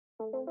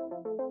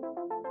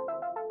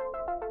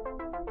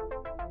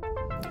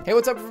Hey,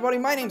 what's up everybody?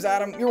 My name's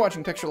Adam, you're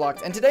watching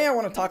PictureLocked, and today I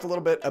want to talk a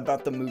little bit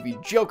about the movie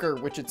Joker,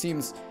 which it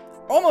seems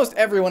almost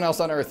everyone else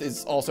on Earth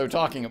is also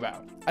talking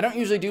about. I don't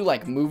usually do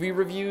like movie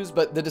reviews,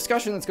 but the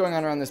discussion that's going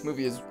on around this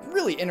movie is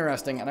really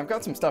interesting, and I've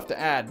got some stuff to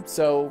add,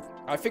 so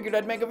I figured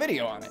I'd make a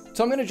video on it.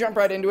 So I'm gonna jump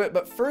right into it,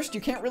 but first, you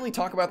can't really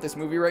talk about this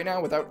movie right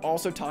now without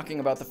also talking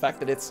about the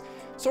fact that it's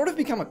sort of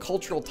become a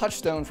cultural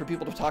touchstone for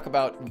people to talk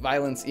about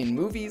violence in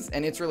movies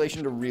and its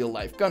relation to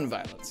real-life gun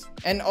violence.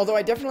 And although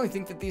I definitely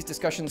think that these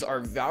discussions are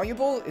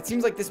valuable, it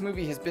seems like this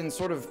movie has been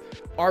sort of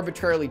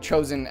arbitrarily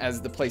chosen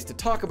as the place to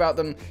talk about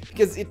them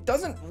because it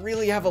doesn't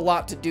really have a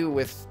lot to do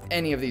with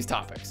any of these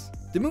topics.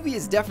 The movie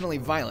is definitely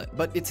violent,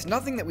 but it's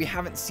nothing that we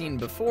haven't seen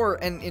before,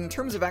 and in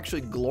terms of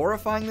actually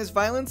glorifying this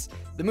violence,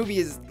 the movie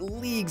is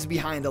leagues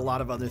behind a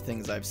lot of other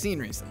things I've seen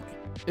recently.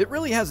 It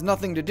really has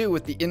nothing to do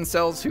with the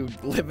incels who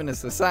live in a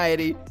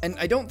society, and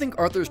I don't think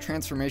Arthur's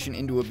transformation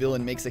into a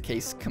villain makes a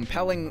case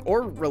compelling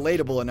or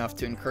relatable enough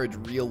to encourage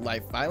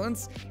real-life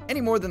violence,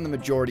 any more than the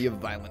majority of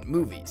violent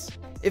movies.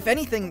 If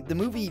anything, the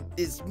movie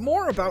is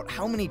more about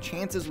how many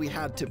chances we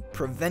had to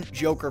prevent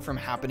Joker from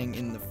happening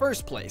in the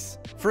first place.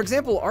 For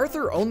example,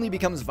 Arthur only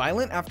becomes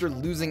violent after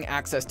losing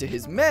access to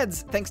his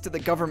meds thanks to the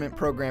government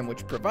program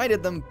which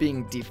provided them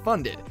being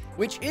defunded,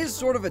 which is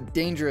sort of a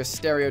dangerous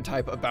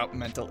stereotype about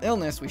mental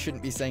illness. We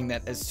shouldn't be saying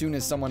that as soon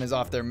as someone is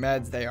off their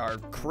meds, they are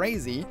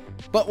crazy,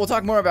 but we'll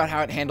talk more about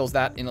how it handles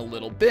that in a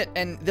little bit,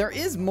 and there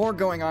is more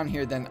going on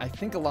here than I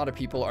think a lot of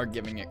people are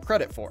giving it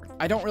credit for.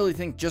 I don't really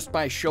think just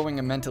by showing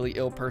a mentally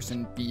ill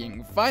person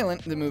being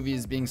violent, the movie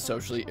is being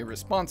socially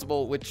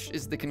irresponsible, which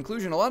is the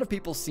conclusion a lot of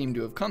people seem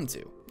to have come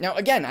to. Now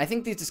again, I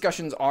think these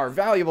discussions are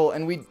valuable,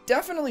 and we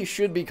definitely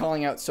should be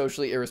calling out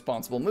socially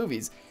irresponsible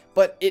movies,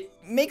 but it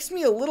makes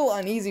me a little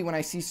uneasy when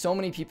I see so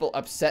many people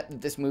upset that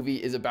this movie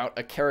is about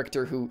a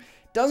character who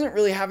doesn't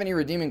really have any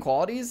redeeming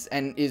qualities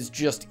and is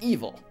just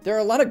evil. There are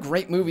a lot of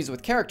great movies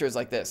with characters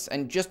like this,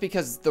 and just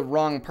because the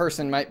wrong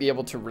person might be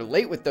able to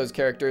relate with those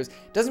characters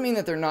doesn't mean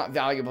that they're not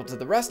valuable to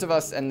the rest of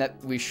us and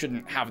that we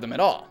shouldn't have them at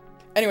all.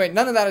 Anyway,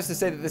 none of that is to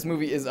say that this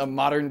movie is a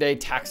modern day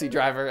Taxi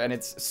Driver and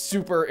it's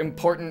super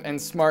important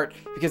and smart,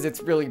 because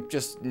it's really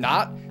just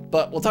not,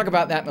 but we'll talk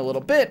about that in a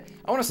little bit.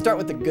 I want to start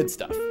with the good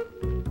stuff.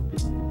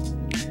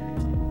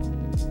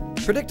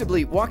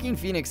 Predictably, Joaquin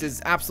Phoenix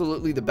is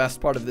absolutely the best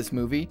part of this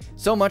movie,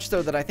 so much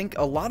so that I think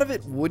a lot of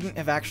it wouldn't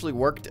have actually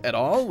worked at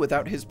all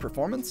without his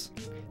performance.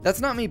 That's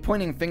not me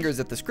pointing fingers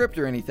at the script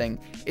or anything,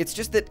 it's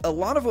just that a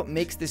lot of what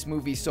makes this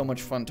movie so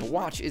much fun to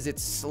watch is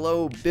its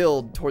slow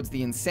build towards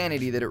the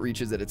insanity that it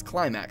reaches at its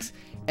climax.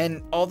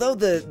 And although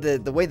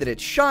the way that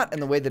it's shot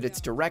and the way that it's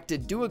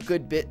directed do a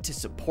good bit to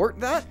support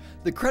that,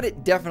 the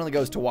credit definitely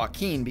goes to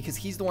Joaquin, because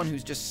he's the one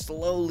who's just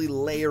slowly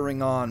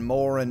layering on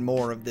more and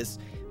more of this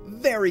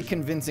very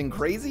convincing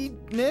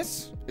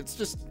craziness.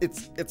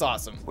 It's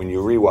awesome. When you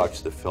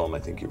rewatch the film, I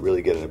think you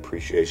really get an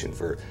appreciation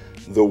for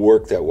the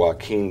work that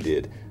Joaquin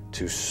did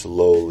to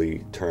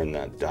slowly turn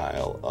that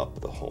dial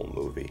up the whole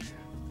movie.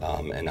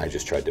 And I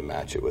just tried to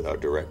match it with our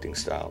directing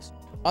styles.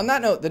 On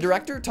that note, the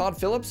director, Todd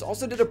Phillips,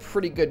 also did a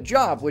pretty good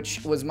job,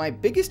 which was my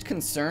biggest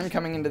concern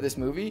coming into this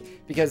movie,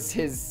 because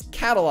his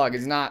catalog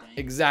is not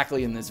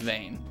exactly in this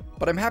vein.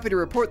 But I'm happy to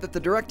report that the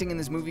directing in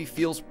this movie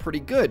feels pretty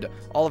good.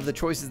 All of the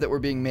choices that were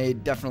being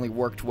made definitely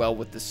worked well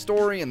with the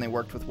story, and they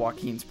worked with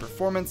Joaquin's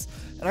performance.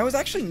 And I was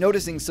actually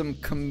noticing some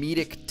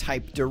comedic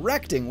type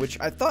directing, which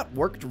I thought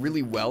worked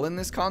really well in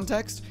this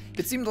context.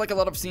 It seemed like a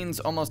lot of scenes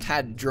almost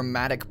had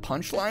dramatic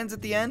punchlines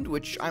at the end,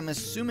 which I'm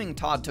assuming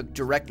Todd took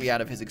directly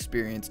out of his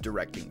experience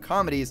directing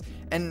comedies,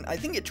 and I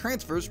think it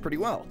transfers pretty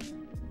well.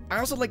 I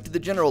also liked the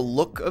general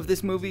look of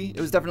this movie. It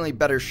was definitely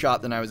better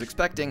shot than I was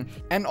expecting,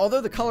 and although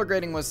the color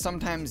grading was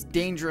sometimes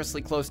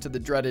dangerously close to the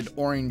dreaded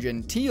orange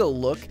and teal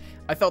look,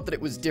 I felt that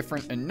it was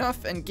different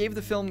enough and gave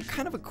the film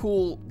kind of a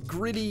cool,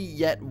 gritty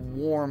yet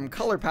warm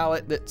color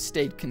palette that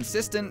stayed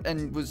consistent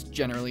and was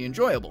generally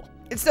enjoyable.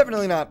 It's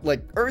definitely not,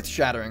 like,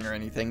 earth-shattering or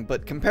anything,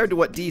 but compared to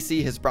what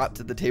DC has brought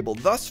to the table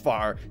thus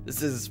far,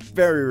 this is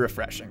very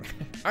refreshing.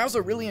 I also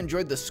really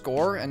enjoyed the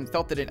score and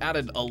felt that it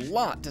added a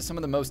lot to some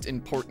of the most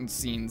important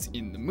scenes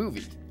in the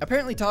movie.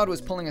 Apparently Todd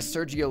was pulling a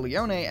Sergio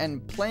Leone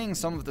and playing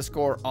some of the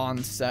score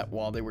on set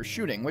while they were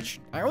shooting,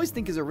 which I always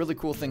think is a really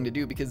cool thing to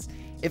do, because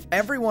if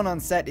everyone on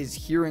set is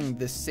hearing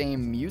the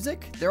same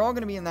music, they're all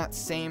going to be in that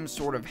same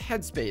sort of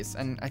headspace,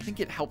 and I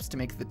think it helps to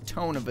make the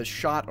tone of a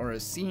shot or a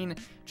scene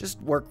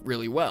just work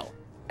really well.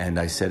 And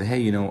I said, hey,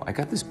 you know, I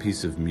got this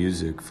piece of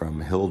music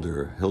from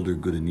Hildur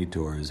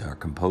Gudenitor is our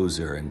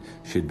composer, and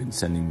she had been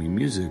sending me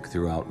music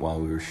throughout while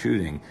we were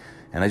shooting.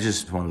 And I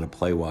just wanted to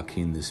play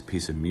Joaquin this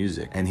piece of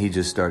music. And he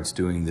just starts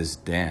doing this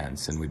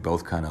dance, and we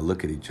both kind of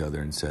look at each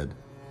other and said,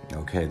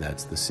 okay,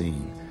 that's the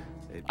scene.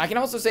 I can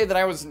also say that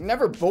I was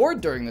never bored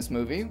during this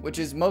movie, which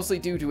is mostly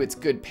due to its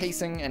good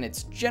pacing and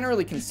its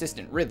generally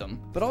consistent rhythm,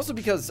 but also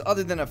because,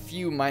 other than a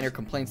few minor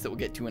complaints that we'll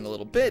get to in a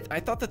little bit, I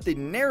thought that the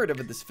narrative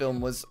of this film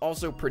was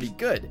also pretty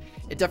good.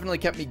 It definitely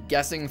kept me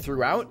guessing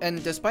throughout,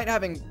 and despite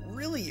having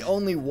really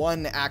only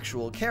one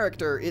actual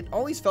character, it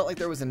always felt like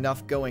there was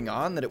enough going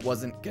on that it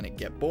wasn't gonna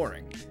get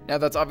boring. Now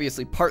that's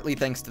obviously partly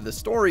thanks to the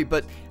story,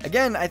 but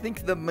again, I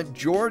think the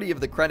majority of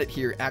the credit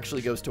here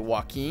actually goes to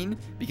Joaquin,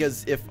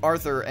 because if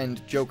Arthur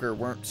and Joker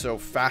weren't so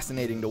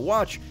fascinating to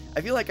watch,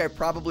 I feel like I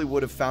probably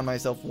would have found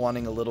myself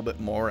wanting a little bit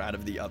more out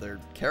of the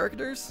other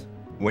characters.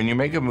 When you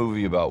make a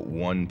movie about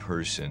one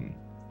person,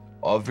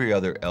 every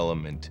other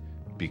element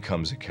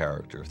becomes a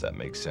character, if that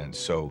makes sense.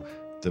 So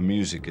the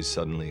music is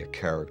suddenly a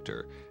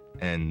character,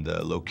 and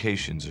the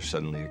locations are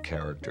suddenly a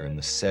character, and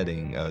the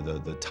setting,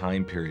 the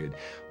time period,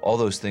 all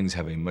those things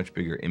have a much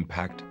bigger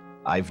impact,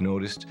 I've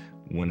noticed,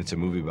 when it's a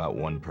movie about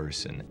one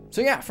person.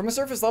 So yeah, from a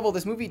surface level,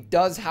 this movie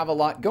does have a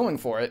lot going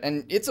for it,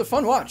 and it's a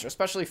fun watch,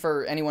 especially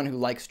for anyone who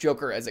likes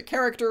Joker as a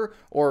character,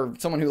 or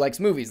someone who likes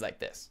movies like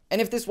this.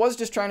 And if this was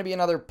just trying to be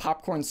another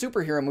popcorn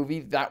superhero movie,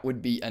 that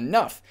would be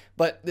enough.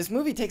 But this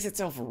movie takes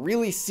itself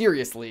really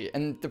seriously,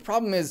 and the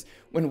problem is,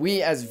 when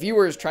we as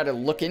viewers try to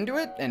look into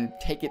it and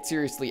take it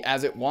seriously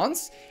as it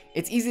wants,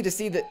 it's easy to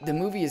see that the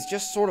movie is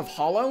just sort of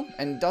hollow,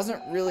 and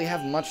doesn't really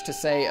have much to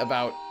say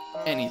about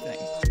anything.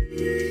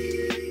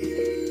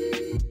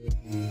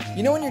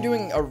 You know when you're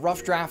doing a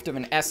rough draft of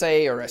an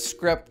essay or a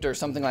script or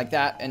something like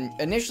that, and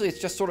initially it's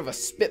just sort of a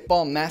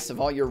spitball mess of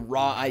all your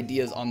raw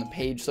ideas on the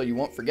page so you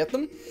won't forget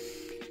them?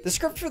 The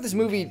script for this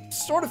movie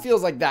sort of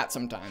feels like that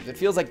sometimes. It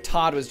feels like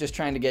Todd was just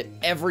trying to get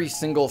every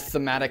single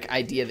thematic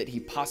idea that he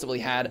possibly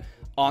had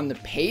on the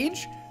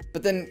page,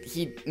 but then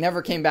he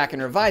never came back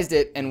and revised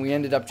it, and we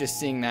ended up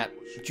just seeing that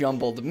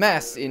jumbled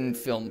mess in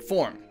film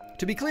form.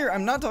 To be clear,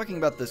 I'm not talking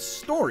about the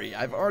story.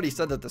 I've already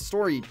said that the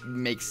story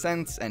makes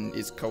sense and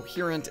is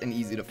coherent and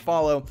easy to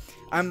follow.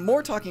 I'm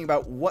more talking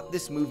about what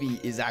this movie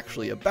is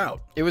actually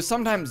about. It was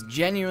sometimes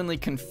genuinely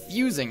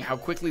confusing how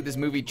quickly this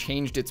movie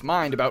changed its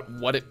mind about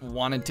what it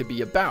wanted to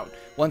be about.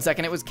 One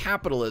second it was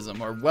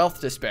capitalism or wealth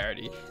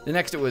disparity. The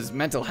next it was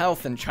mental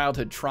health and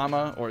childhood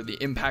trauma or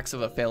the impacts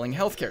of a failing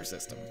healthcare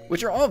system,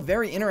 which are all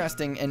very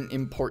interesting and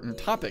important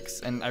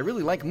topics, and I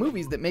really like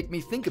movies that make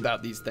me think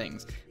about these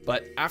things.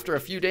 But after a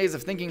few days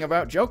of thinking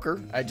about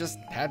Joker, I just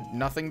had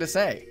nothing to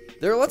say.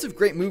 There are lots of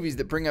great movies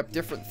that bring up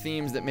different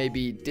themes that may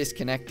be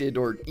disconnected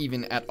or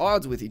even at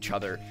odds with each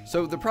other,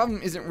 so the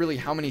problem isn't really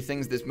how many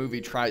things this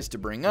movie tries to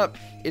bring up,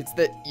 it's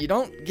that you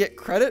don't get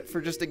credit for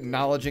just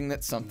acknowledging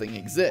that something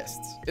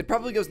exists. It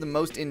probably goes the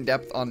most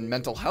in-depth on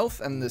mental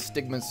health and the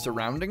stigmas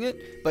surrounding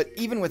it, but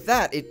even with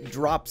that, it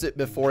drops it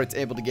before it's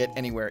able to get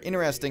anywhere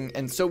interesting,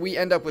 and so we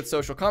end up with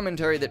social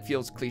commentary that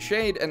feels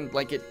cliched and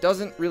like it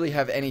doesn't really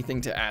have anything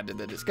to add to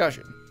the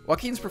discussion.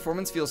 Joaquin's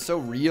performance feels so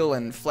real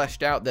and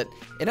fleshed out that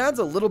it adds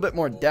a little bit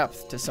more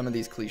depth to some of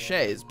these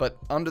cliches, but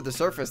under the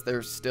surface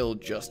they're still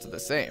just the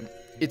same.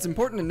 It's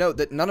important to note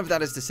that none of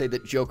that is to say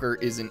that Joker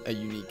isn't a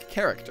unique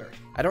character.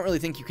 I don't really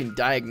think you can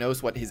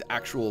diagnose what his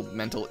actual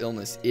mental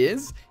illness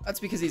is. That's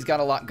because he's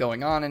got a lot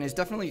going on and is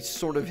definitely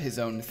sort of his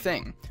own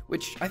thing,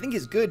 which I think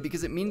is good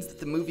because it means that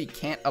the movie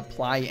can't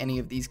apply any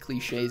of these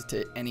cliches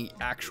to any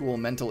actual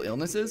mental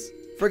illnesses.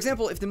 For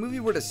example, if the movie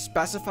were to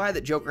specify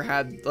that Joker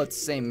had, let's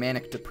say,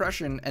 manic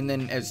depression, and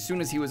then as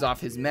soon as he was off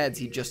his meds,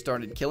 he just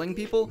started killing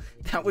people,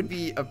 that would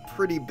be a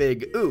pretty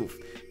big oof.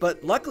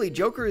 But luckily,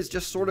 Joker is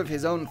just sort of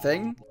his own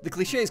thing. The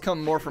cliches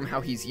come more from how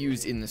he's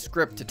used in the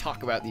script to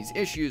talk about these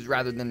issues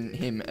rather than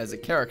him as a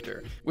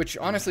character, which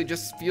honestly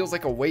just feels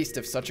like a waste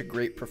of such a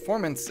great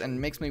performance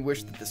and makes me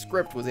wish that the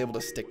script was able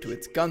to stick to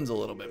its guns a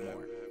little bit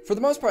more. For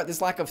the most part,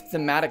 this lack of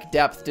thematic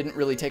depth didn't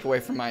really take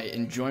away from my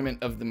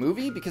enjoyment of the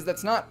movie, because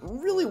that's not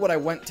really what I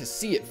went to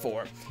see it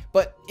for.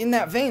 But in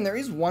that vein, there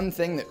is one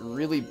thing that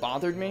really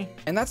bothered me,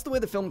 and that's the way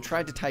the film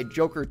tried to tie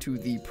Joker to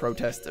the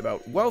protests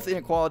about wealth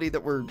inequality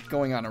that were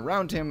going on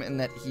around him and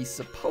that he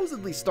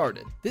supposedly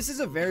started. This is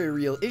a very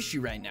real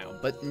issue right now,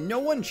 but no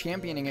one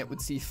championing it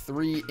would see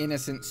 3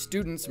 innocent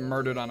students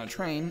murdered on a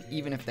train,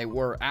 even if they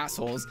were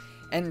assholes,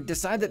 and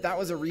decide that that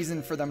was a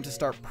reason for them to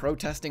start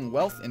protesting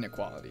wealth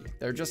inequality.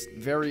 They're just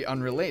very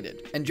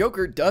unrelated. And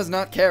Joker does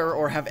not care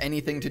or have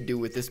anything to do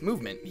with this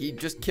movement. He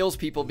just kills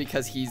people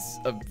because he's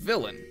a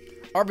villain.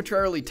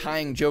 Arbitrarily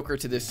tying Joker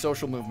to this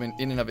social movement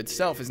in and of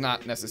itself is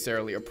not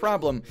necessarily a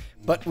problem,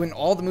 but when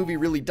all the movie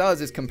really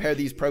does is compare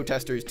these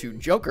protesters to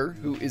Joker,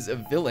 who is a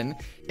villain,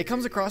 it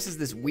comes across as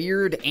this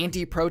weird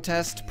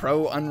anti-protest,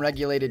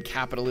 pro-unregulated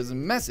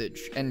capitalism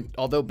message. And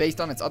although based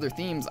on its other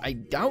themes, I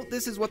doubt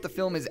this is what the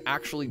film is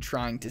actually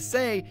trying to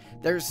say,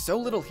 there's so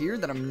little here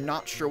that I'm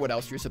not sure what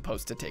else you're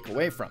supposed to take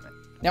away from it.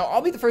 Now,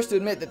 I'll be the first to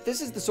admit that this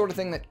is the sort of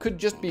thing that could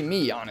just be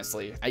me,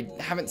 honestly. I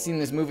haven't seen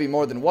this movie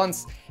more than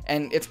once,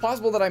 and it's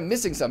possible that I'm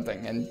missing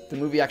something, and the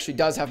movie actually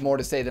does have more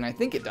to say than I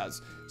think it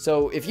does.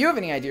 So if you have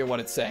any idea what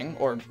it's saying,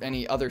 or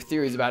any other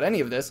theories about any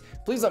of this,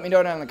 please let me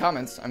know down in the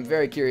comments. I'm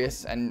very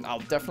curious, and I'll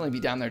definitely be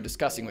down there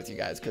discussing with you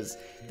guys, because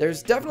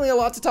there's definitely a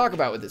lot to talk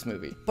about with this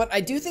movie. But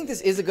I do think this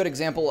is a good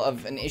example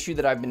of an issue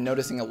that I've been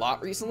noticing a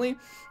lot recently,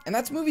 and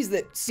that's movies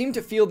that seem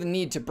to feel the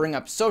need to bring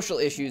up social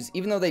issues,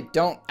 even though they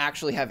don't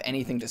actually have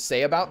anything to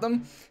say about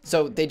them.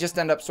 So they just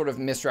end up sort of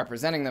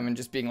misrepresenting them and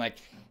just being like,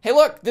 hey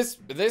look, this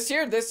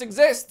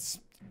exists.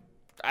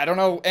 I don't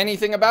know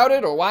anything about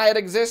it or why it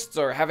exists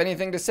or have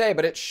anything to say,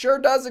 but it sure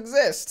does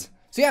exist.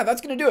 So yeah,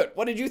 that's gonna do it.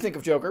 What did you think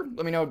of Joker?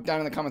 Let me know down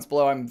in the comments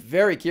below. I'm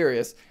very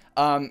curious.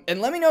 And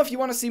let me know if you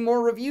want to see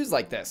more reviews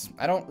like this.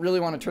 I don't really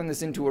want to turn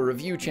this into a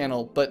review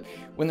channel, but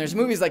when there's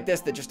movies like this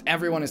that just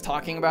everyone is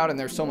talking about and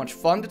there's so much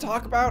fun to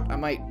talk about, I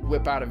might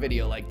whip out a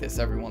video like this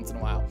every once in a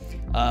while.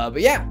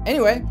 But yeah,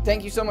 anyway,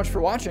 thank you so much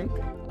for watching,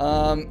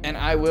 and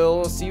I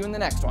will see you in the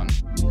next one.